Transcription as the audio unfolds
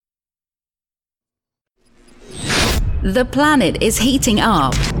The planet is heating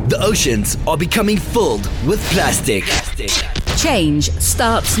up. The oceans are becoming filled with plastic. Change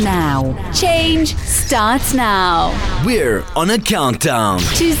starts now. Change starts now. We're on a countdown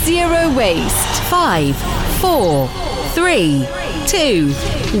To zero waste. 5, 4, 3, 2,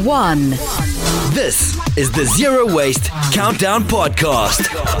 1. This is the Zero Waste Countdown Podcast.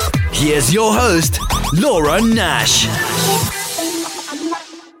 Here's your host, Laura Nash.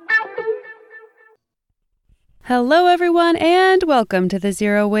 Hello, everyone, and welcome to the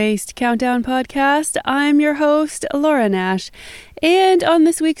Zero Waste Countdown Podcast. I'm your host, Laura Nash, and on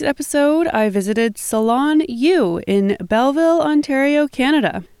this week's episode, I visited Salon U in Belleville, Ontario,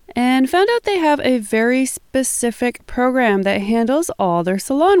 Canada, and found out they have a very specific program that handles all their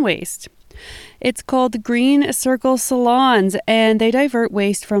salon waste. It's called Green Circle Salons, and they divert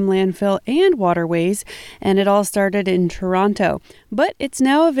waste from landfill and waterways, and it all started in Toronto. But it's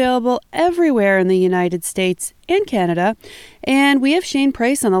now available everywhere in the United States and Canada, and we have Shane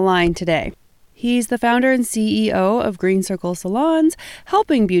Price on the line today. He's the founder and CEO of Green Circle Salons,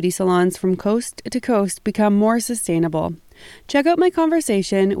 helping beauty salons from coast to coast become more sustainable. Check out my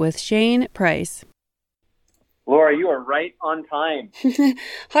conversation with Shane Price. Laura, you are right on time.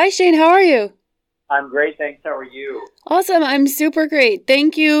 Hi, Shane. How are you? I'm great, thanks. How are you? Awesome. I'm super great.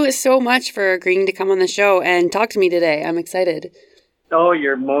 Thank you so much for agreeing to come on the show and talk to me today. I'm excited. Oh,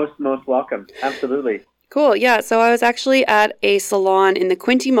 you're most welcome. Absolutely. Cool. Yeah. So I was actually at a salon in the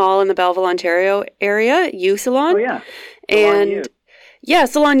Quinte Mall in the Belleville, Ontario area, U Salon. Oh, yeah. And U. Yeah,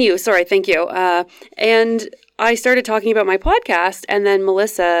 Salon U. Sorry. Thank you. And I started talking about my podcast, and then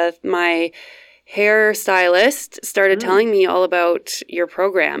Melissa, my hairstylist, started telling me all about your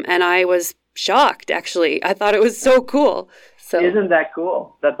program, and I was shocked, actually. I thought it was so cool. So Isn't that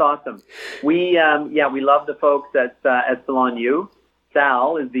cool? That's awesome. We love the folks at Salon U.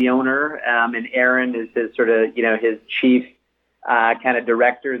 Sal is the owner, and Aaron is his sort of, his chief kind of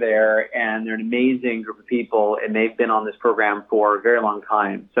director there, and they're an amazing group of people, and they've been on this program for a very long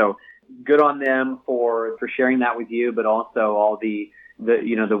time. So good on them for sharing that with you, but also all the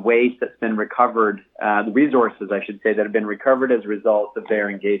waste that's been recovered, the resources, I should say, that have been recovered as a result of their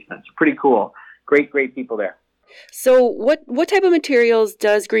engagement. So pretty cool. Great people there. So what type of materials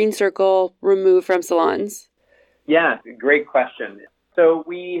does Green Circle remove from salons? Yeah, great question. So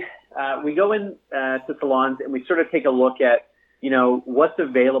we go in to salons and we sort of take a look at, what's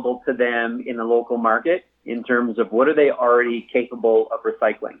available to them in the local market in terms of what are they already capable of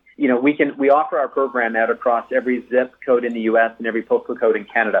recycling. We offer our program out across every zip code in the U.S. and every postal code in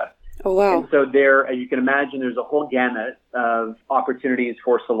Canada. Oh, wow. And so there, as you can imagine, there's a whole gamut of opportunities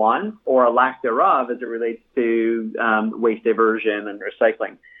for salons, or a lack thereof as it relates to waste diversion and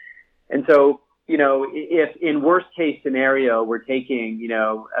recycling. And so, if in worst case scenario, we're taking,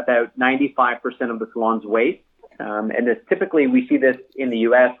 about 95% of the salon's waste, and this typically we see this in the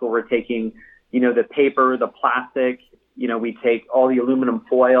U.S. where we're taking the paper, the plastic, we take all the aluminum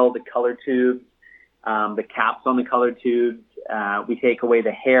foil, the color tubes, the caps on the color tubes. We take away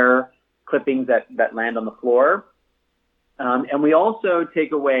the hair clippings that land on the floor. And we also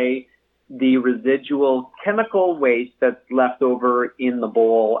take away the residual chemical waste that's left over in the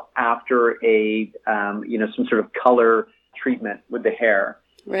bowl after some sort of color treatment with the hair.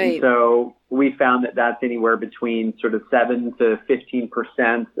 Right. And so we found that that's anywhere between sort of 7 to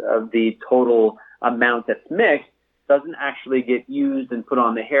 15% of the total amount that's mixed doesn't actually get used and put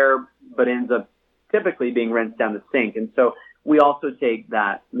on the hair, but ends up typically being rinsed down the sink. And so we also take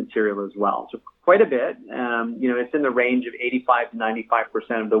that material as well. So quite a bit. It's in the range of 85 to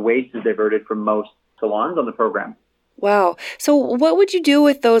 95% of the waste is diverted from most salons on the program. Wow. So what would you do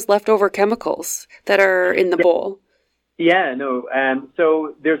with those leftover chemicals that are in the bowl? Yeah, no.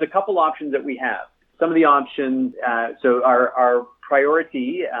 So there's a couple options that we have. Some of the options, so our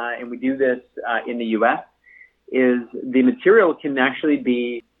priority, and we do this in the U.S., is the material can actually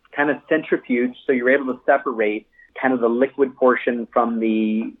be kind of centrifuged, so you're able to separate kind of the liquid portion from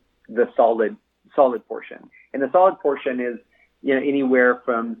the solid portion. And the solid portion is anywhere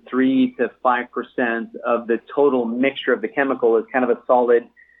from 3 to 5% of the total mixture of the chemical is kind of a solid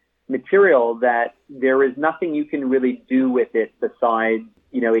material that there is nothing you can really do with it besides,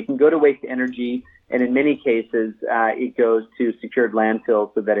 it can go to waste energy, and in many cases, it goes to secured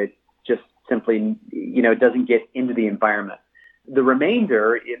landfill so that it just simply, it doesn't get into the environment. The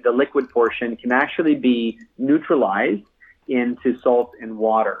remainder, the liquid portion, can actually be neutralized into salt and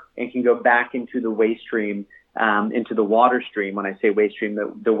water and can go back into the waste stream, into the water stream. When I say waste stream,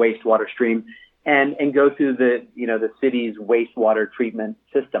 the wastewater stream, and go through the city's wastewater treatment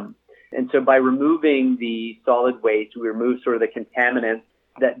system. And so by removing the solid waste, we remove sort of the contaminants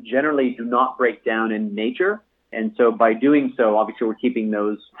that generally do not break down in nature. And so by doing so, obviously we're keeping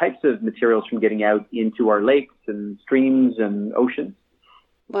those types of materials from getting out into our lakes and streams and oceans.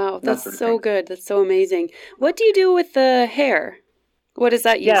 Wow, that's so good. That's so amazing. What do you do with the hair? What is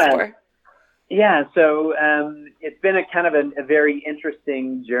that used for? Yeah, so it's been a kind of a very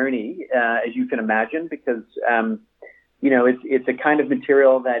interesting journey, as you can imagine, because, it's a kind of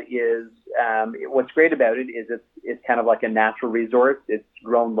material that is, what's great about it is it's kind of like a natural resource. It's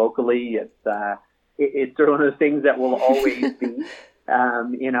grown locally. It's sort of one of those things that will always be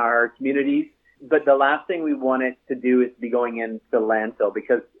in our communities. But the last thing we want it to do is be going into landfill,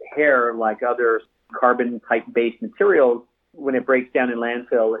 because hair, like other carbon-type-based materials, when it breaks down in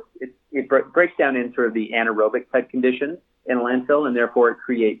landfill, it breaks down in sort of the anaerobic type conditions in a landfill, and therefore it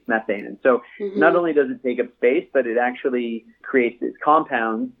creates methane. And so not only does it take up space, but it actually it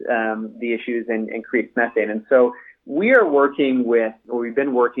compounds the issues and creates methane. And so we've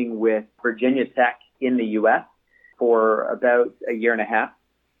been working with Virginia Tech in the U.S. for about a year and a half.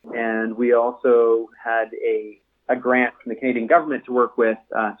 And we also had a grant from the Canadian government to work with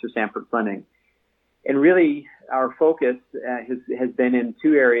Sir Sanford Fleming. And really, our focus has been in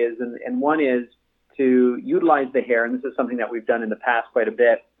two areas. And one is to utilize the hair, and this is something that we've done in the past quite a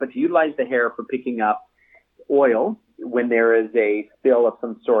bit, but to utilize the hair for picking up oil when there is a spill of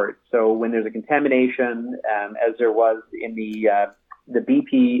some sort. So when there's a contamination, as there was in the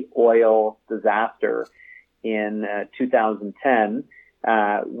BP oil disaster in 2010,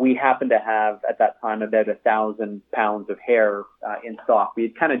 we happened to have at that time about 1,000 pounds of hair in stock. We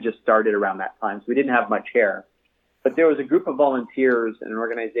had kind of just started around that time, so we didn't have much hair. But there was a group of volunteers in an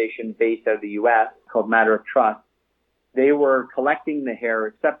organization based out of the U.S. called Matter of Trust. They were collecting the hair,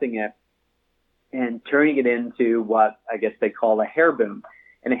 accepting it, and turning it into what I guess they call a hair boom.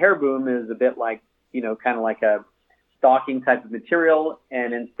 And a hair boom is a bit like, kind of like a stocking type of material.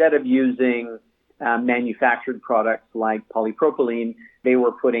 And instead of using manufactured products like polypropylene, they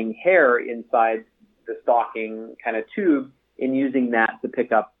were putting hair inside the stocking kind of tube and using that to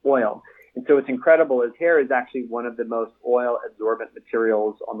pick up oil. And so what's incredible is hair is actually one of the most oil absorbent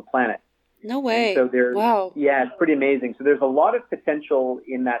materials on the planet. No way. And so wow. Yeah, it's pretty amazing. So there's a lot of potential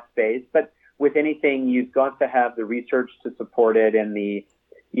in that space, but with anything, you've got to have the research to support it and the,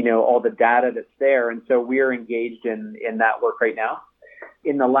 all the data that's there. And so we're engaged in that work right now.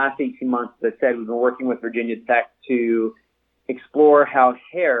 In the last 18 months, as I said, we've been working with Virginia Tech to explore how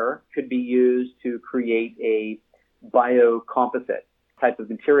hair could be used to create a biocomposite type of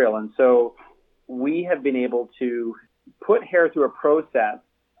material. And so we have been able to put hair through a process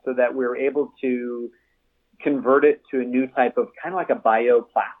so that we're able to convert it to a new type of kind of like a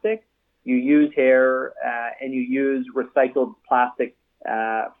bioplastic. You use hair and you use recycled plastic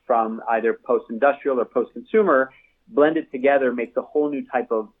from either post-industrial or post-consumer, blend it together, makes a whole new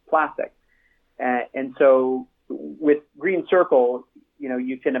type of plastic. And so with Green Circle,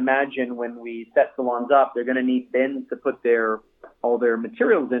 you can imagine when we set salons up, they're going to need bins to put all their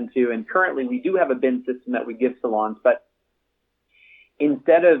materials into. And currently we do have a bin system that we give salons, but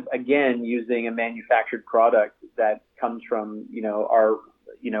instead of, again, using a manufactured product that comes from, our,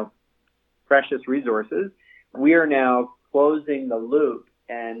 precious resources, we are now closing the loop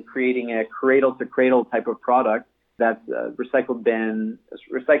and creating a cradle-to-cradle type of product that's a recycling bin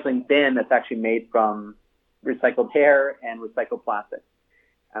that's actually made from recycled hair and recycled plastic.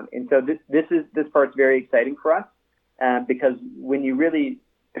 And so this part's very exciting for us because when you really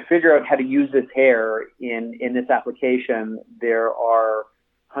figure out how to use this hair in this application, there are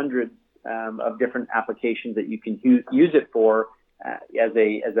hundreds of different applications that you can use it for as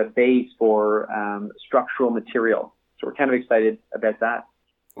a base for structural material. So we're kind of excited about that.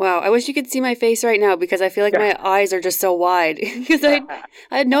 Wow, I wish you could see my face right now because I feel like my eyes are just so wide because I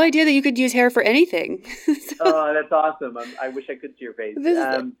had no idea that you could use hair for anything. Oh, that's awesome. I wish I could see your face.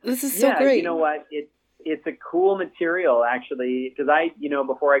 This is so great. You know what? It's a cool material actually because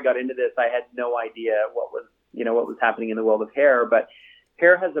before I got into this, I had no idea what was happening in the world of hair, but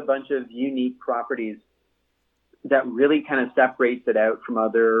hair has a bunch of unique properties that really kind of separates it out from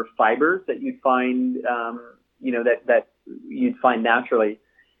other fibers that you'd find, that you'd find naturally.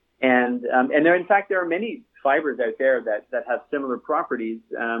 And there are many fibers out there that have similar properties.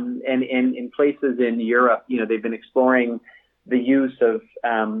 And in places in Europe, they've been exploring the use of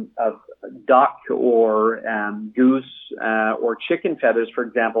duck or goose or chicken feathers, for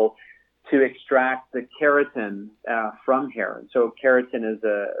example, to extract the keratin from hair. And so keratin is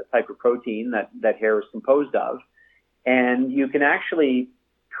a type of protein that hair is composed of. And you can actually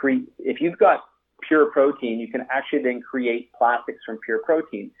if you've got pure protein, you can actually then create plastics from pure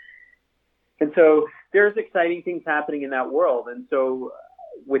protein. And so there's exciting things happening in that world. And so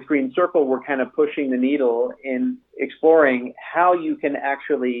with Green Circle, we're kind of pushing the needle in exploring how you can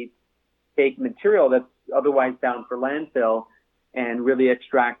actually take material that's otherwise bound for landfill and really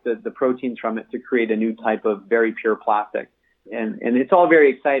extract the proteins from it to create a new type of very pure plastic. And it's all very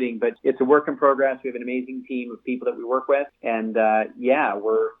exciting, but it's a work in progress. We have an amazing team of people that we work with. And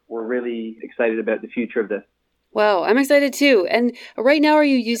we're really excited about the future of this. Wow, I'm excited too. And right now, are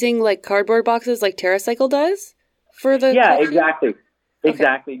you using like cardboard boxes like TerraCycle does for the collection? Exactly.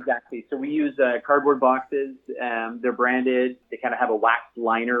 Okay. Exactly. So we use cardboard boxes. They're branded. They kind of have a wax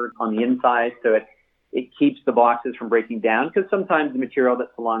liner on the inside, so it keeps the boxes from breaking down, because sometimes the material that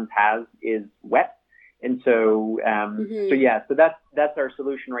salons has is wet. And so, so that's our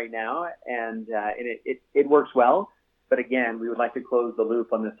solution right now. And it works well. But again, we would like to close the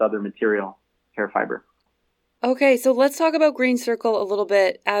loop on this other material, TerraFiber. Okay, so let's talk about Green Circle a little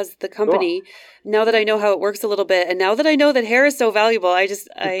bit as the company. Cool. Now that I know how it works a little bit, and now that I know that hair is so valuable, I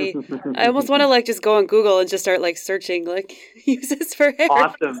almost want to like just go on Google and just start like searching like uses for hair.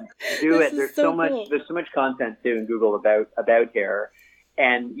 Awesome, do it. There's so much. Cool. There's so much content too in Google about hair,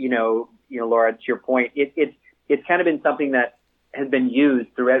 and you know, Laura, to your point, it's kind of been something that has been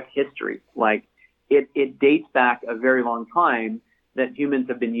used throughout history. Like it dates back a very long time that humans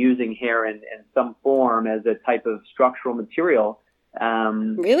have been using hair in some form as a type of structural material.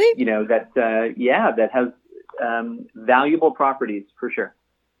 Really? That has valuable properties for sure.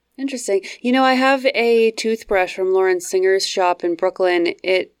 Interesting. I have a toothbrush from Lauren Singer's shop in Brooklyn.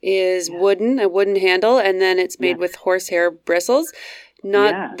 It is a wooden handle, and then it's made with horsehair bristles.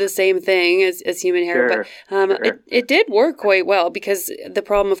 Not the same thing as human hair, but it did work quite well, because the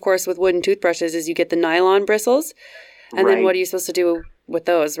problem, of course, with wooden toothbrushes is you get the nylon bristles. And then what are you supposed to do with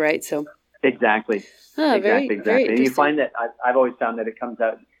those, right? So Exactly. Very And you find that I've always found that it comes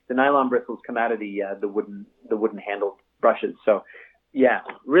out, the nylon bristles come out of the wooden handled brushes. So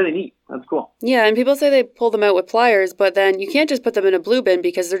really neat. That's cool. Yeah, and people say they pull them out with pliers, but then you can't just put them in a blue bin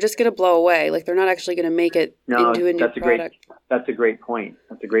because they're just going to blow away. Like they're not actually going to make it into a new product. That's a great point.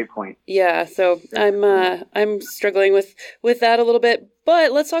 Yeah, so I'm struggling with that a little bit.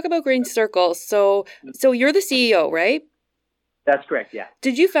 But let's talk about Green Circle. So you're the CEO, right? That's correct, yeah.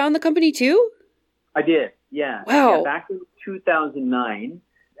 Did you found the company too? I did, yeah. Wow. Yeah, back in 2009,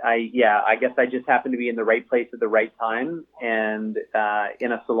 I guess I just happened to be in the right place at the right time. And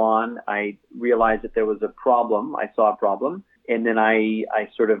in a salon, I realized that there was a problem. I saw a problem. And then I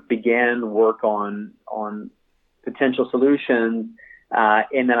sort of began work on potential solutions.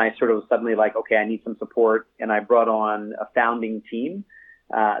 And then I sort of suddenly like, okay, I need some support. And I brought on a founding team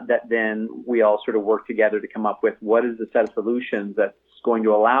that then we all sort of worked together to come up with what is the set of solutions that's going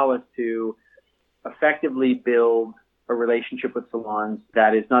to allow us to effectively build a relationship with salons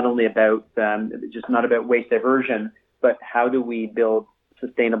that is not only about not about waste diversion, but how do we build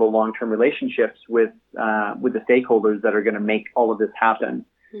sustainable long-term relationships with the stakeholders that are going to make all of this happen.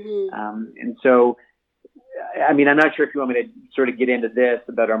 Mm-hmm. And so, I mean, I'm not sure if you want me to sort of get into this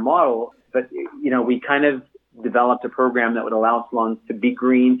about our model, but we kind of developed a program that would allow salons to be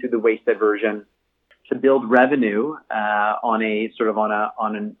green through the waste diversion, to build revenue on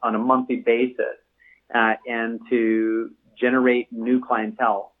a monthly basis. And to generate new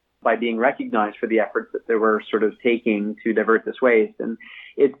clientele by being recognized for the efforts that they were sort of taking to divert this waste. And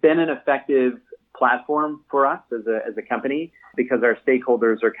it's been an effective platform for us as a company, because our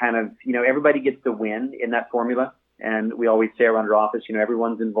stakeholders are kind of, everybody gets to win in that formula. And we always say around our office,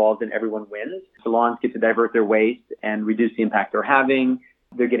 everyone's involved and everyone wins. Salons get to divert their waste and reduce the impact they're having.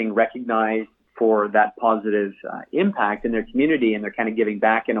 They're getting recognized for that positive impact in their community, and they're kind of giving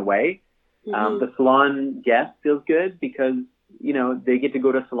back in a way. Mm-hmm. The salon guest feels good because, they get to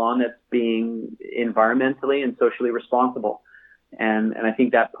go to a salon that's being environmentally and socially responsible. And I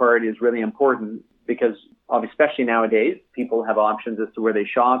think that part is really important because, especially nowadays, people have options as to where they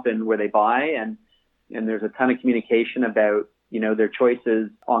shop and where they buy. And there's a ton of communication about, their choices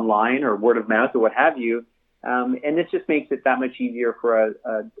online or word of mouth or what have you. And this just makes it that much easier for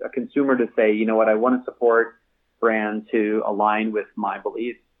a consumer to say, you know what, I want to support brand to align with my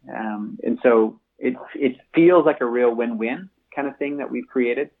beliefs. And so it feels like a real win-win kind of thing that we've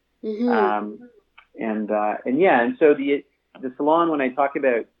created. Mm-hmm. And so the salon, when I talk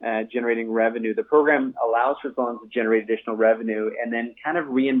about generating revenue, the program allows for salons to generate additional revenue and then kind of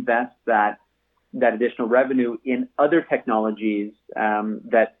reinvest that additional revenue in other technologies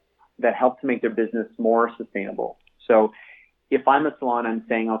that help to make their business more sustainable. So if I'm a salon, I'm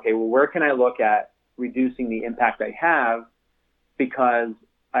saying, okay, well, where can I look at reducing the impact I have? Because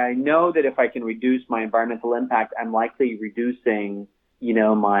I know that if I can reduce my environmental impact, I'm likely reducing,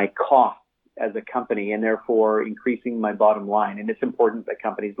 my costs as a company, and therefore increasing my bottom line. And it's important that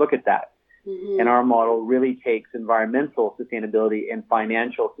companies look at that. Mm-hmm. And our model really takes environmental sustainability and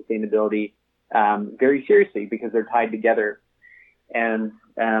financial sustainability very seriously because they're tied together. And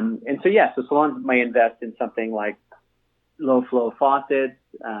so salons might invest in something like low flow faucets.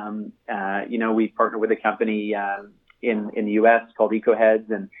 We partner with a company in the US called EcoHeads,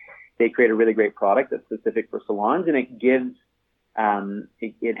 and they create a really great product that's specific for salons, and it gives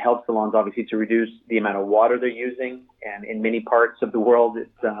it helps salons obviously to reduce the amount of water they're using. And in many parts of the world,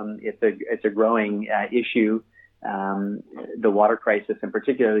 it's a growing issue, the water crisis, and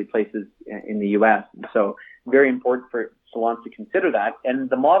particularly places in the US. So very important for salons to consider that. And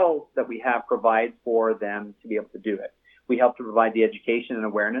the model that we have provides for them to be able to do it. We help to provide the education and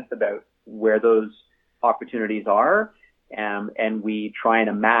awareness about where those opportunities are, and we try and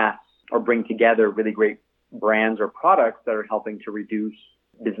amass or bring together really great brands or products that are helping to reduce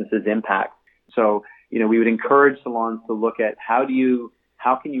businesses' impact. So, we would encourage salons to look at how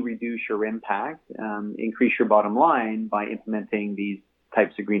can you reduce your impact, increase your bottom line by implementing these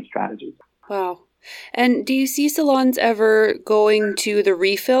types of green strategies. Wow. And do you see salons ever going to the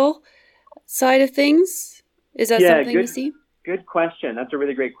refill side of things? Is that something you see? Good question. That's a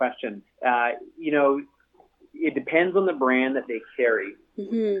really great question. It depends on the brand that they carry.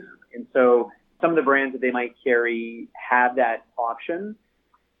 Mm-hmm. And so some of the brands that they might carry have that option.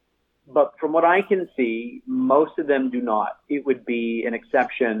 But from what I can see, most of them do not. It would be an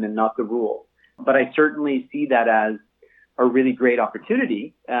exception and not the rule. But I certainly see that as a really great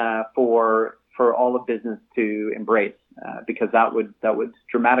opportunity for all of business to embrace, because that would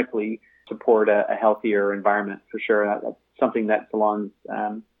dramatically support a healthier environment for sure. That's something that salons,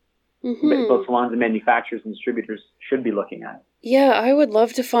 both salons and manufacturers and distributors should be looking at. Yeah, I would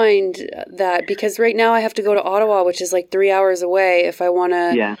love to find that, because right now I have to go to Ottawa, which is like 3 hours away, if I want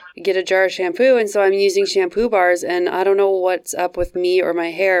to get a jar of shampoo. And so I'm using shampoo bars, and I don't know what's up with me or my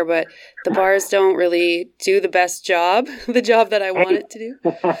hair, but the bars don't really do the best job, the job that I want it to do.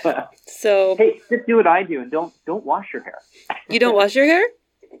 So hey, just do what I do and don't wash your hair. You don't wash your hair?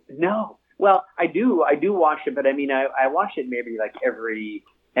 No. Well, I do wash it, but I mean, I wash it maybe like every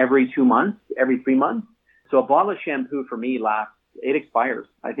 2 months, every 3 months. So a bottle of shampoo for me it expires.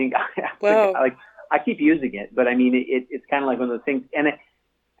 I think wow. I keep using it, but I mean, it's kind of like one of those things. And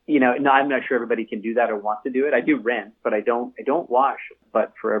I'm not sure everybody can do that or want to do it. I do rinse, but I don't wash,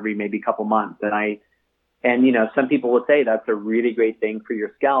 but for every maybe couple months. And some people will say that's a really great thing for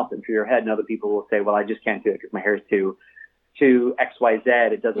your scalp and for your head. And other people will say, well, I just can't do it because my hair is too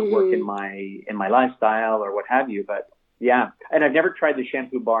XYZ. It doesn't work in my lifestyle or what have you. But yeah. And I've never tried the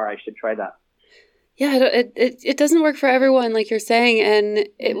shampoo bar. I should try that. Yeah, it doesn't work for everyone, like you're saying.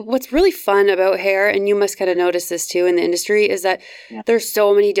 And what's really fun about hair, and you must kind of notice this too in the industry, is that there's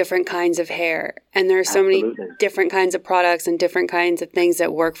so many different kinds of hair, and there's so many different kinds of products and different kinds of things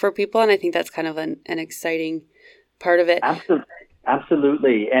that work for people. And I think that's kind of an exciting part of it.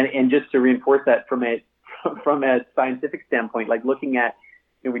 Absolutely. And just to reinforce that from a scientific standpoint, like looking at,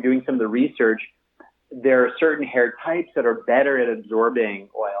 we're doing some of the research, there are certain hair types that are better at absorbing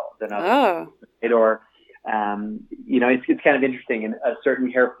oil than others. Or, it's kind of interesting. And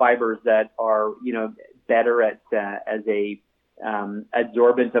certain hair fibers that are, better at as a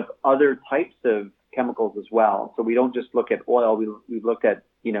adsorbent of other types of chemicals as well. So we don't just look at oil. We've looked at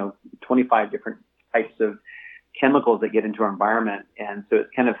 25 different types of chemicals that get into our environment, and so it's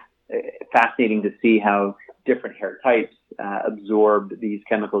kind of fascinating to see how different hair types absorb these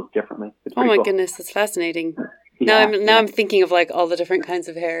chemicals differently. Oh my goodness, that's fascinating. I'm thinking of like all the different kinds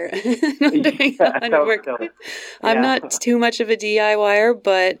of hair. I'm not too much of a DIYer,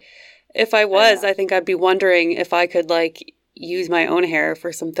 but if I was, I think I'd be wondering if I could like use my own hair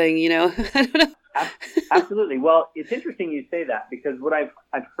for something, I don't know. Absolutely. Well, it's interesting you say that, because what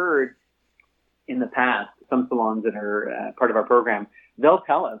I've heard in the past, some salons that are part of our program, they'll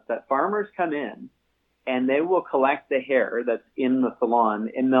tell us that farmers come in and they will collect the hair that's in the salon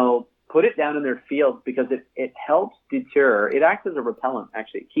and they'll put it down in their fields because it helps deter. It acts as a repellent,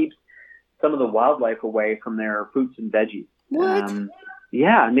 actually. It keeps some of the wildlife away from their fruits and veggies. What?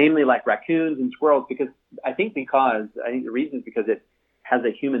 Namely like raccoons and squirrels, because I think the reason is because it has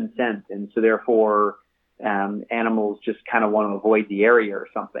a human scent, and so therefore animals just kind of want to avoid the area or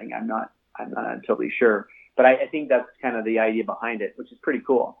something. I'm not totally sure, but I think that's kind of the idea behind it, which is pretty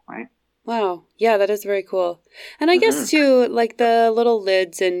cool, right? Wow. Yeah, that is very cool. And I guess too, like the little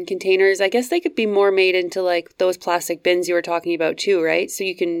lids and containers, I guess they could be more made into like those plastic bins you were talking about too, right? So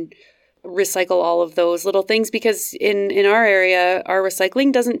you can recycle all of those little things, because in our area, our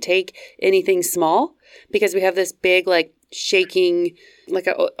recycling doesn't take anything small, because we have this big like shaking, like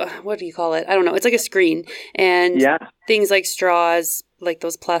what do you call it? I don't know. It's like a screen. And things like straws, like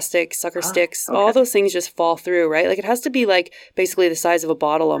those plastic sucker sticks, all those things just fall through, right? Like it has to be like basically the size of a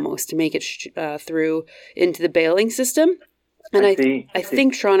bottle almost to make it through into the bailing system. And I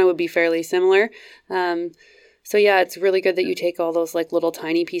think Toronto would be fairly similar. So yeah, it's really good that you take all those like little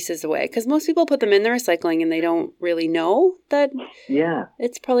tiny pieces away, because most people put them in the recycling and they don't really know that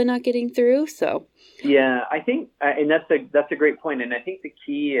it's probably not getting through. So yeah, I think, and that's a great point. And I think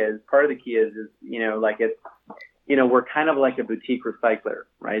part of the key is like it's, we're kind of like a boutique recycler,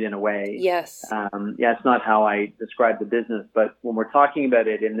 right? In a way. Yes. It's not how I describe the business, but when we're talking about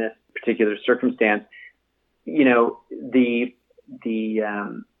it in this particular circumstance, the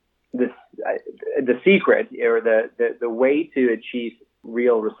secret or the way to achieve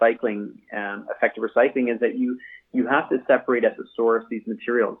real recycling, effective recycling, is that you have to separate at the source these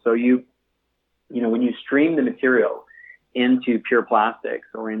materials. So when you stream the material into pure plastics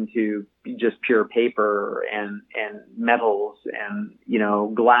or into just pure paper and metals and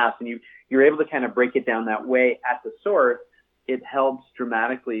glass, and you're able to kind of break it down that way at the source, it helps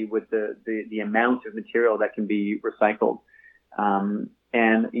dramatically with the amount of material that can be recycled.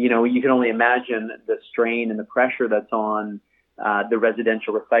 And, you can only imagine the strain and the pressure that's on the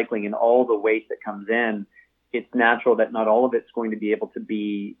residential recycling and all the waste that comes in. It's natural that not all of it's going to be able to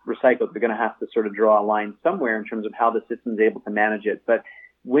be recycled. They're going to have to sort of draw a line somewhere in terms of how the system is able to manage it. But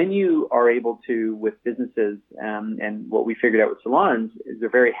when you are able to, with businesses, and what we figured out with salons, is they're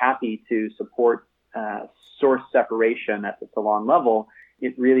very happy to support source separation at the salon level.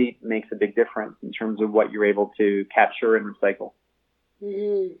 It really makes a big difference in terms of what you're able to capture and recycle.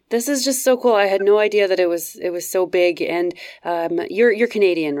 Mm-hmm. This is just so cool. I had no idea that it was so big. And you're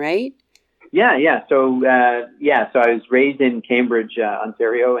Canadian, right? Yeah. So I was raised in Cambridge,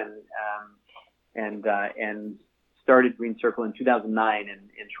 Ontario, and started Green Circle in 2009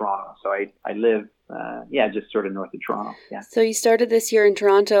 in Toronto. So I live just sort of north of Toronto. Yeah. So you started this here in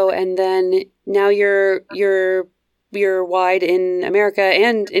Toronto, and then now you're wide in America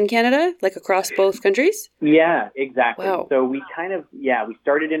and in Canada, like across both countries? Yeah, exactly. Wow. So we we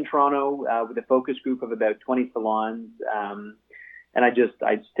started in Toronto with a focus group of about 20 salons. And I just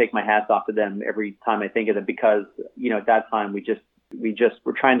take my hats off to them every time I think of them, because, at that time we just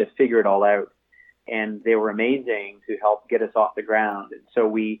were trying to figure it all out, and they were amazing to help get us off the ground. And so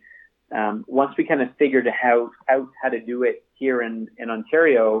we, once we kind of figured out how to do it here in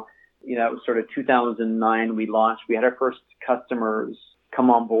Ontario, it was sort of 2009 we launched. We had our first customers come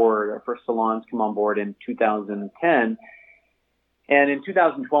on board, our first salons come on board in 2010. And in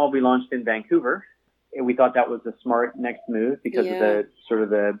 2012, we launched in Vancouver. And we thought that was a smart next move because of the sort of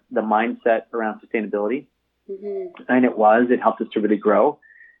the mindset around sustainability. Mm-hmm. And it helped us to really grow.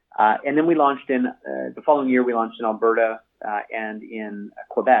 And then we launched the following year, we launched in Alberta and in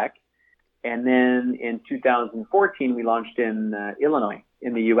Quebec. And then in 2014, we launched in Illinois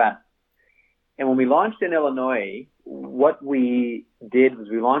in the U.S. And when we launched in Illinois, what we did was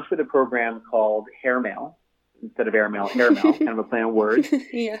we launched with a program called Hair Mail. Instead of airmail, kind of a play on words.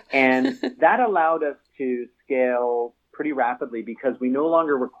 Yeah. And that allowed us to scale pretty rapidly because we no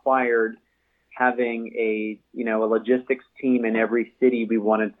longer required having a logistics team in every city. We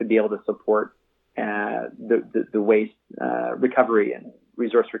wanted to be able to support the waste recovery and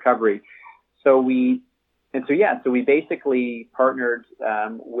resource recovery. So we basically partnered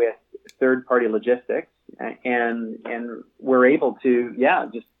with third-party logistics, and we're able to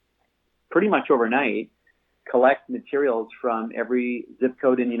just pretty much overnight collect materials from every zip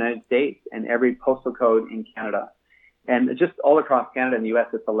code in the United States and every postal code in Canada. And just all across Canada and the U.S.,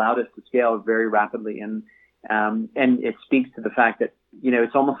 it's allowed us to scale very rapidly. And it speaks to the fact that,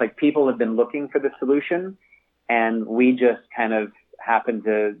 it's almost like people have been looking for the solution, and we just kind of happened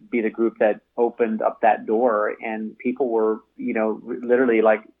to be the group that opened up that door. And people were, literally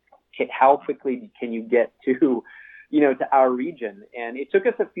like, how quickly can you get to our region? And it took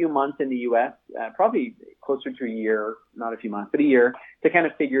us a few months in the U.S., probably closer to a year, not a few months, but a year, to kind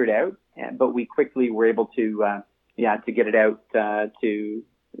of figure it out. But we quickly were able to get it out to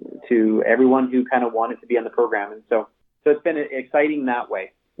everyone who kind of wanted to be on the program. And so it's been exciting that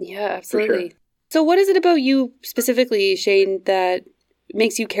way. Yeah, absolutely. Sure. So what is it about you specifically, Shane, that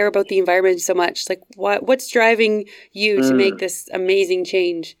makes you care about the environment so much? Like what's driving you to make this amazing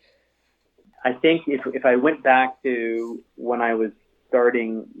change? I think if I went back to when I was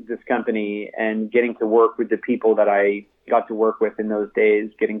starting this company and getting to work with the people that I got to work with in those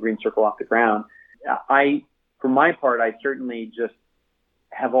days, getting Green Circle off the ground, for my part, I certainly just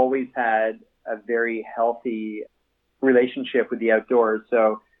have always had a very healthy relationship with the outdoors.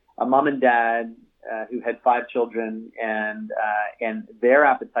 So mom and dad who had 5 children, and their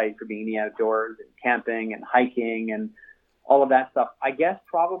appetite for being in the outdoors and camping and hiking and all of that stuff, I guess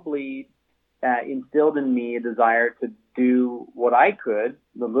probably instilled in me a desire to do what I could,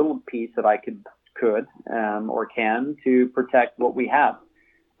 the little piece that I could or can, to protect what we have.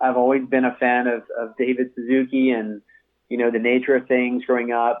 I've always been a fan of David Suzuki and, the nature of things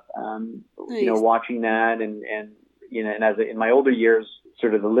growing up, Nice. watching that and in my older years,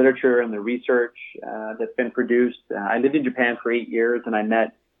 sort of the literature and the research that's been produced. I lived in Japan for 8 years, and I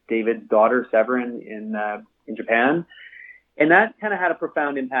met David's daughter, Severin, in Japan. And that kind of had a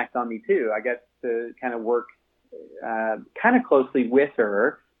profound impact on me too. I got to kind of work kind of closely with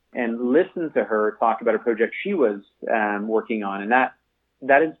her and listen to her talk about a project she was working on, and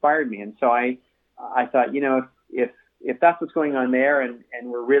that inspired me. And so I thought, if that's what's going on there, and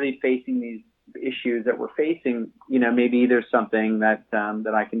we're really facing these issues that we're facing, maybe there's something that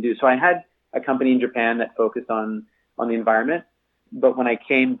I can do. So I had a company in Japan that focused on the environment. But when I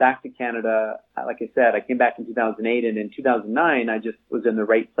came back to Canada, like I said, I came back in 2008, and in 2009, I just was in the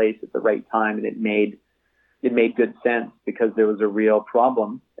right place at the right time, and it made good sense because there was a real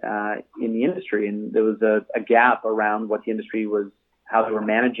problem in the industry, and there was a gap around what the industry was, how they were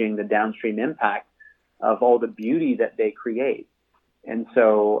managing the downstream impact of all the beauty that they create. And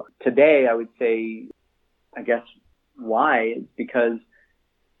so today, I would say, I guess why is because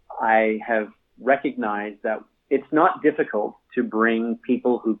I have recognized that it's not difficult to bring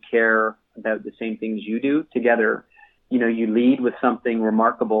people who care about the same things you do together. You lead with something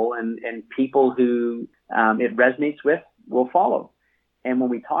remarkable, and people who it resonates with will follow. And when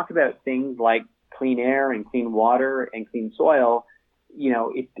we talk about things like clean air and clean water and clean soil,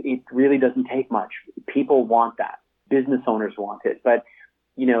 it really doesn't take much. People want that. Business owners want it. But,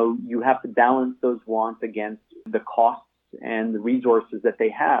 you have to balance those wants against the costs and the resources that they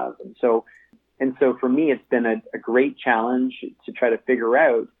have. And so for me, it's been a great challenge to try to figure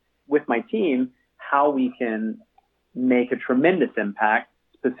out with my team how we can make a tremendous impact,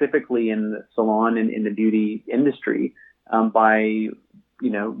 specifically in the salon and in the beauty industry, by,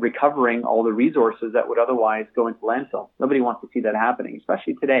 recovering all the resources that would otherwise go into landfill. Nobody wants to see that happening,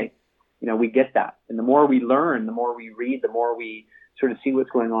 especially today. We get that. And the more we learn, the more we read, the more we sort of see what's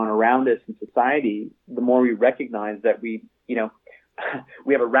going on around us in society, the more we recognize that we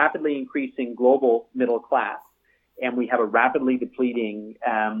have a rapidly increasing global middle class, and we have a rapidly depleting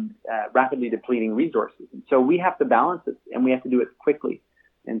resources. And so we have to balance it, and we have to do it quickly.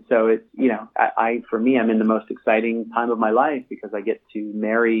 And so it's, for me, I'm in the most exciting time of my life because I get to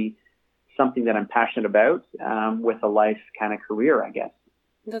marry something that I'm passionate about with a life kind of career, I guess.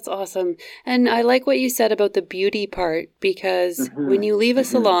 That's awesome. And I like what you said about the beauty part, because when you leave a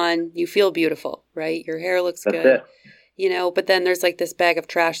salon, you feel beautiful, right? Your hair looks That's good. It. But then there's like this bag of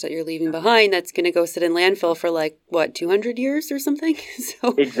trash that you're leaving behind that's going to go sit in landfill for 200 years or something?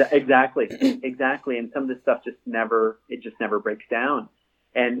 So Exactly. And some of this stuff just never breaks down.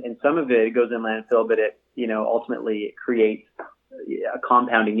 And some of it goes in landfill, but it, ultimately it creates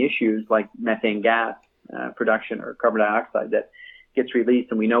compounding issues like methane gas production or carbon dioxide that gets released.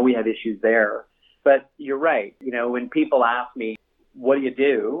 And we know we have issues there. But you're right. When people ask me, what do you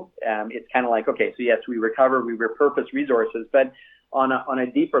do? It's kind of like, okay, so yes, we recover, we repurpose resources, but on a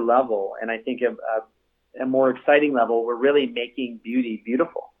deeper level, and I think a more exciting level, we're really making beauty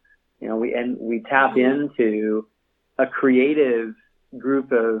beautiful. We tap into a creative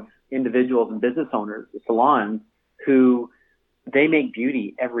group of individuals and business owners, the salons, who they make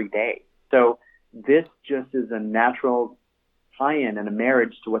beauty every day. So this just is a natural tie-in and a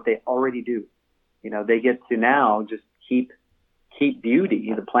marriage to what they already do. They get to now just keep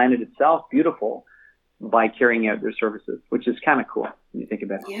beauty, the planet itself, beautiful by carrying out their services, which is kind of cool when you think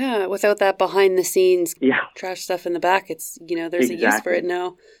about it. Yeah, without that behind the scenes trash stuff in the back, it's, there's a use for it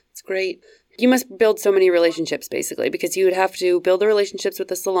now. It's great. You must build so many relationships, basically, because you would have to build the relationships with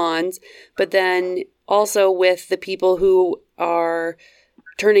the salons, but then also with the people who are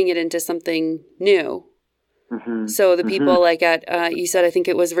turning it into something new. So the people like at, you said, I think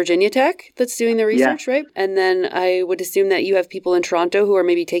it was Virginia Tech that's doing the research, right? And then I would assume that you have people in Toronto who are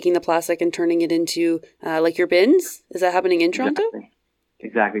maybe taking the plastic and turning it into your bins. Is that happening in Toronto?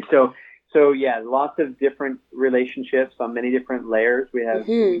 Exactly. So yeah, lots of different relationships on many different layers. We have,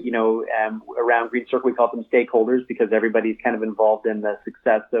 around Green Circle, we call them stakeholders because everybody's kind of involved in the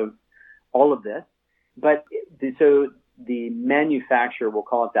success of all of this. But so the manufacturer, we'll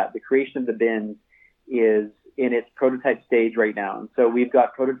call it that, the creation of the bins is in its prototype stage right now. And so we've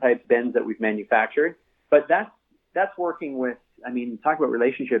got prototype bins that we've manufactured, but that's working with, talk about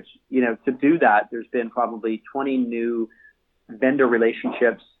relationships, to do that, there's been probably 20 new vendor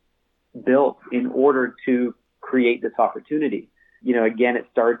relationships built in order to create this opportunity. Again, it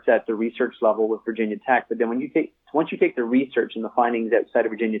starts at the research level with Virginia Tech, but then once you take the research and the findings outside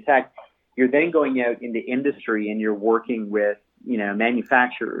of Virginia Tech, you're then going out into industry and you're working with,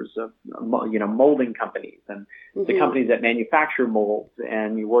 manufacturers of, molding companies and the companies that manufacture molds,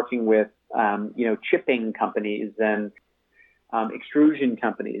 and you're working with, chipping companies and extrusion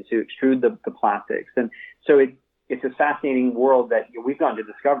companies who extrude the plastics. And so it's a fascinating world that we've gone to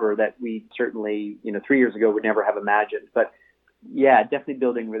discover that we certainly, 3 years ago would never have imagined. But yeah, definitely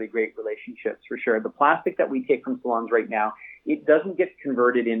building really great relationships for sure. The plastic that we take from salons right now, it doesn't get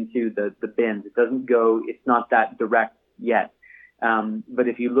converted into the bins. It's not that direct yet. But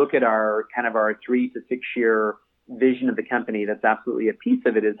if you look at our 3 to 6 year vision of the company, that's absolutely a piece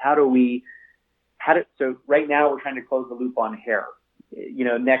of it, is so right now we're trying to close the loop on hair.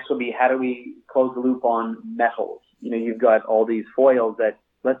 Next will be, how do we close the loop on metals? You've got all these foils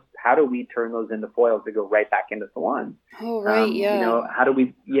how do we turn those into foils that go right back into salons? Oh, right. Yeah. How do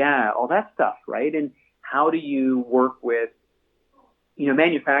we, all that stuff, right? And how do you work with,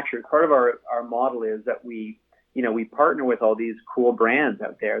 manufacturers? Part of our model is that we partner with all these cool brands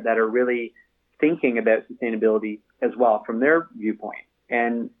out there that are really thinking about sustainability as well from their viewpoint.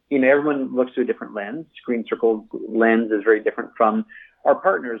 And, everyone looks through a different lens. Green Circle's lens is very different from our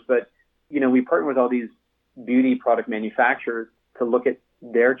partners, but, we partner with all these beauty product manufacturers to look at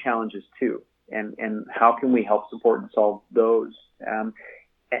their challenges too. And how can we help support and solve those?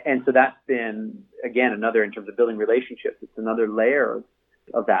 And so that's been, again, another, in terms of building relationships, it's another layer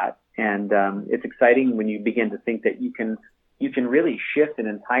of that. And it's exciting when you begin to think that you can really shift an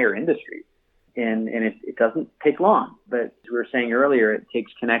entire industry. And it doesn't take long. But as we were saying earlier, it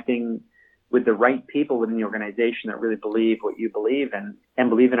takes connecting with the right people within the organization that really believe what you believe and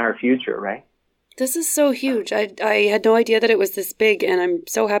believe in our future, right? This is so huge. I had no idea that it was this big, and I'm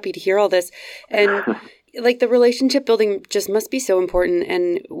so happy to hear all this. And like, the relationship building just must be so important.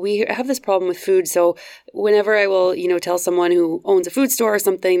 And we have this problem with food. So whenever I will, tell someone who owns a food store or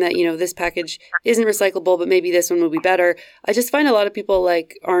something that, this package isn't recyclable, but maybe this one will be better, I just find a lot of people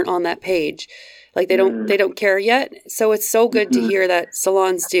aren't on that page. Like they don't care yet. So it's so good to hear that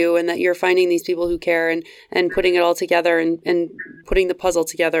salons do, and that you're finding these people who care and putting it all together and putting the puzzle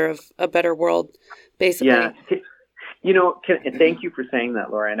together of a better world, basically. Yeah. And thank you for saying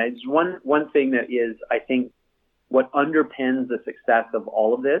that, Laura. And it's one thing that is, I think, what underpins the success of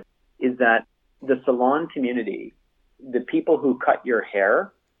all of this is that the salon community, the people who cut your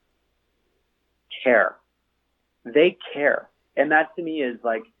hair, care. They care. And that to me is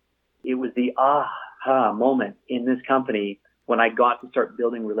it was the aha moment in this company when I got to start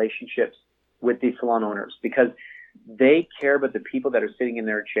building relationships with these salon owners, because they care about the people that are sitting in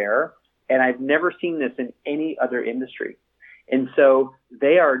their chair. And I've never seen this in any other industry. And so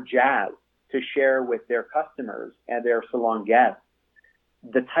they are jazzed to share with their customers and their salon guests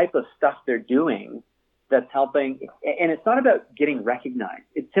the type of stuff they're doing that's helping. And it's not about getting recognized.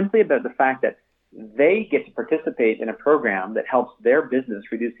 It's simply about the fact that they get to participate in a program that helps their business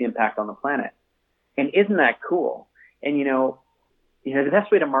reduce the impact on the planet. And isn't that cool? And, the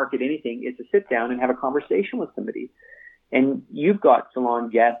best way to market anything is to sit down and have a conversation with somebody. And you've got salon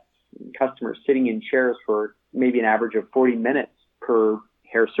guests and customers sitting in chairs for maybe an average of 40 minutes per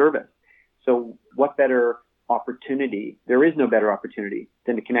hair service. So what better opportunity? There is no better opportunity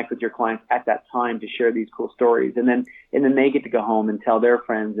than to connect with your clients at that time to share these cool stories. And then they get to go home and tell their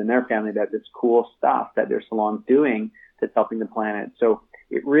friends and their family about this cool stuff that their salon's doing that's helping the planet. So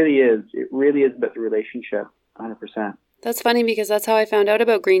it really is about the relationship 100%. That's funny, because that's how I found out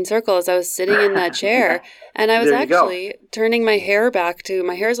about Green Circle, as I was sitting in that chair and I was actually turning my hair back to,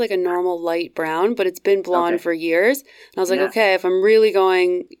 my hair is like a normal light brown, but it's been blonde for years. And I was like, okay, if I'm really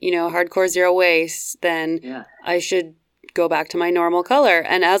going, hardcore zero waste, then I should go back to my normal color.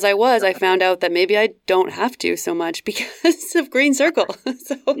 And as I found out that maybe I don't have to so much because of Green Circle.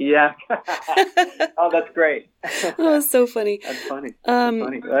 So. Yeah. Oh, that's great. Oh, it's so funny. That's funny.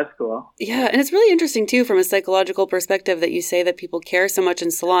 That's cool. Yeah. And it's really interesting too, from a psychological perspective, that you say that people care so much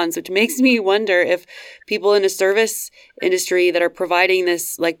in salons, which makes me wonder if people in a service industry that are providing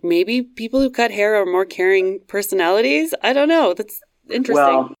this, maybe people who cut hair are more caring personalities. I don't know. That's interesting.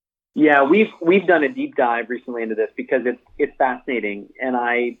 Well, yeah, we've done a deep dive recently into this because it's fascinating. And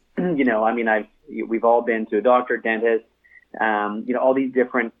we've all been to a doctor, dentist, all these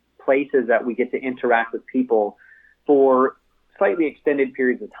different places that we get to interact with people for slightly extended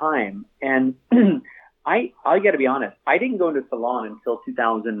periods of time. And I got to be honest, I didn't go into a salon until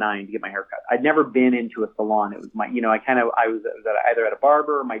 2009 to get my hair cut. I'd never been into a salon. It was I was either at a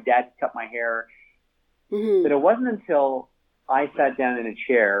barber, or my dad cut my hair. Mm-hmm. But it wasn't until I sat down in a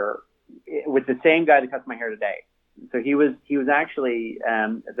chair with the same guy that cuts my hair today. So he was actually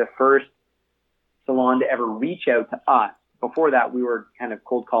the first salon to ever reach out to us. Before that, we were kind of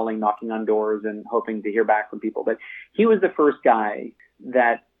cold calling, knocking on doors and hoping to hear back from people. But he was the first guy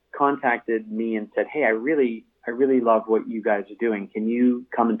that contacted me and said, "Hey, I really love what you guys are doing. Can you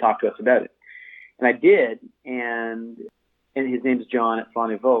come and talk to us about it?" And I did. And his name is John at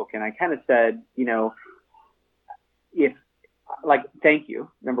Salon Evoke. And I kind of said, thank you,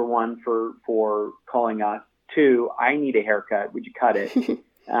 number one, for calling us. 2, I need a haircut. Would you cut it?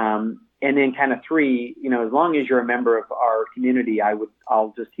 And then kind of 3, as long as you're a member of our community,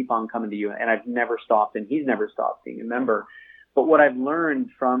 I'll just keep on coming to you. And I've never stopped, and he's never stopped being a member. But what I've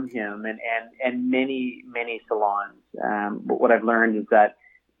learned from him and many, many salons, what I've learned is that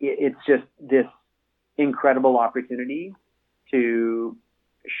it's just this incredible opportunity to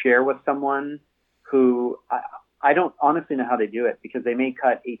share with someone who I don't honestly know how they do it, because they may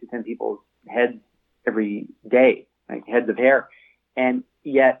cut 8 to 10 people's heads every day, like heads of hair. And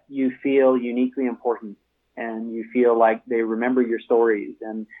yet you feel uniquely important, and you feel like they remember your stories,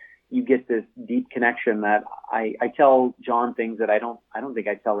 and you get this deep connection that I tell John things that I don't think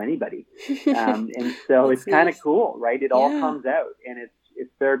I tell anybody. And so it's kind of cool, right? It all comes out, and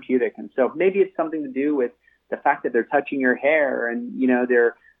it's therapeutic. And so maybe it's something to do with the fact that they're touching your hair, and,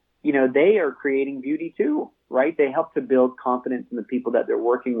 they are creating beauty too, right? They help to build confidence in the people that they're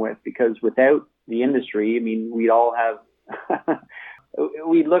working with, because without the industry, we'd all have,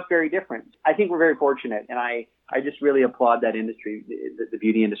 we look very different. I think we're very fortunate, and I just really applaud that industry, the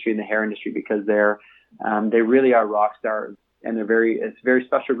beauty industry and the hair industry, because they really are rock stars, and it's a very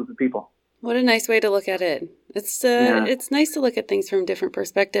special group of people. What a nice way to look at it. It's nice to look at things from different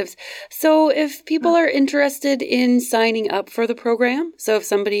perspectives. So if people are interested in signing up for the program, so if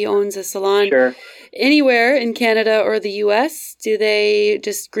somebody owns a salon anywhere in Canada or the US, do they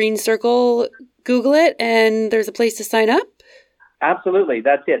just Green Circle, Google it, and there's a place to sign up? Absolutely.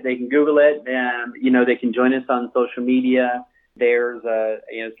 That's it. They can Google it, and, they can join us on social media. There's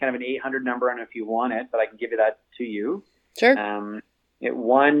it's kind of an 800 number. I don't know if you want it, but I can give you that to you. Sure. At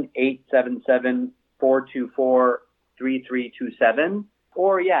 1-877-424-3327,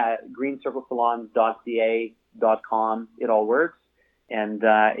 or greencirclesalons.ca.com. It all works. And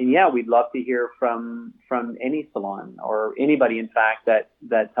we'd love to hear from any salon or anybody, in fact,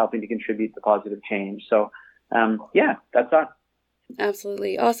 that's helping to contribute to positive change. So, that's us.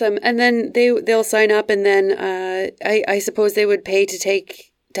 Absolutely. Awesome. And then they'll sign up, and then I suppose they would pay to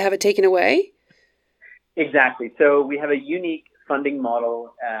have it taken away? Exactly. So we have a unique funding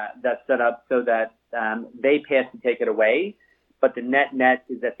model that's set up so that they pay us to take it away, but the net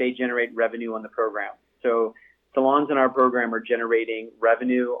is that they generate revenue on the program. So salons in our program are generating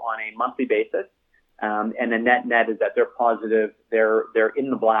revenue on a monthly basis, and the net is that they're positive. They're in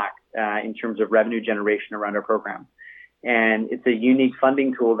the black in terms of revenue generation around our program. And it's a unique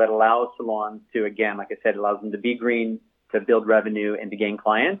funding tool that allows salons to, again, like I said, allows them to be green, to build revenue, and to gain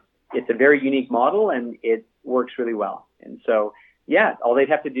clients. It's a very unique model, and it works really well. And so, all they'd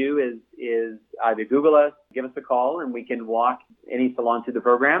have to do is either Google us, give us a call, and we can walk any salon through the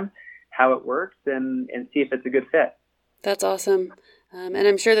program, how it works, and see if it's a good fit. That's awesome. And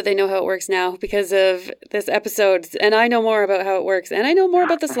I'm sure that they know how it works now because of this episode. And I know more about how it works. And I know more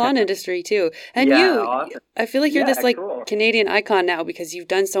about the salon industry too. And awesome. I feel like you're this cool Canadian icon now because you've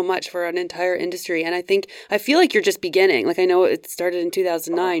done so much for an entire industry. And I feel like you're just beginning. Like, I know it started in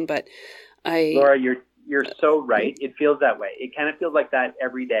 2009, but Laura, you're so right. It feels that way. It kind of feels like that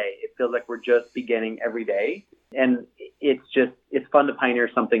every day. It feels like we're just beginning every day. And it's fun to pioneer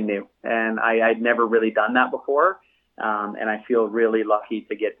something new. And I'd never really done that before. And I feel really lucky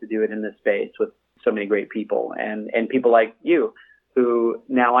to get to do it in this space with so many great people and people like you, who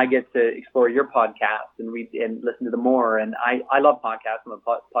now I get to explore your podcast and read and listen to them more. And I love podcasts. I'm a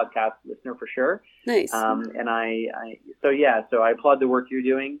podcast listener for sure. Nice. So I applaud the work you're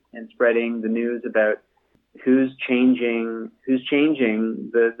doing and spreading the news about who's changing the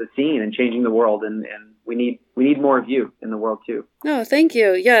scene and changing the world. And we need more of you in the world too. Oh, thank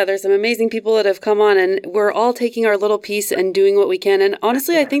you. Yeah, there's some amazing people that have come on, and we're all taking our little piece and doing what we can. And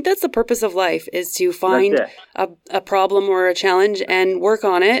honestly, I think that's the purpose of life, is to find a problem or a challenge and work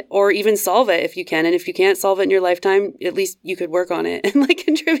on it, or even solve it if you can. And if you can't solve it in your lifetime, at least you could work on it and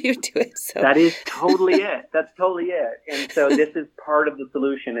contribute to it. So that is totally it. That's totally it. And so this is part of the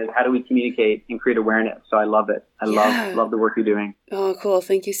solution, is how do we communicate and create awareness? So I love it. I love the work you're doing. Oh, cool.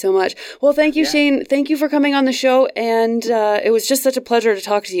 Thank you so much. Well, thank you, Shane. Thank you for coming on the show. And it was just such a pleasure to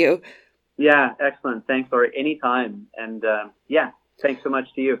talk to you. Yeah, excellent. Thanks, Laura. Anytime. And thanks so much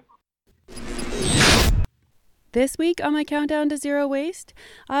to you. This week on my countdown to zero waste,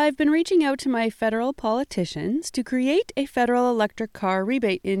 I've been reaching out to my federal politicians to create a federal electric car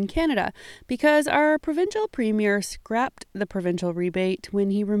rebate in Canada because our provincial premier scrapped the provincial rebate when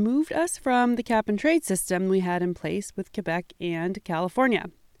he removed us from the cap and trade system we had in place with Quebec and California.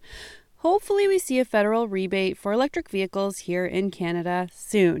 Hopefully we see a federal rebate for electric vehicles here in Canada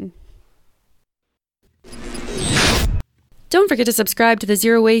soon. Don't forget to subscribe to the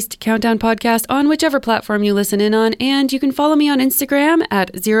Zero Waste Countdown podcast on whichever platform you listen in on, and you can follow me on Instagram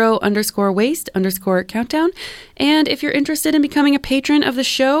at @0_waste_countdown. And if you're interested in becoming a patron of the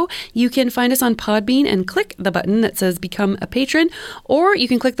show, you can find us on Podbean and click the button that says Become a Patron, or you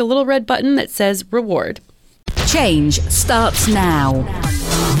can click the little red button that says Reward. Change starts now.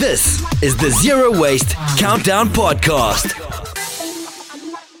 This is the Zero Waste Countdown Podcast.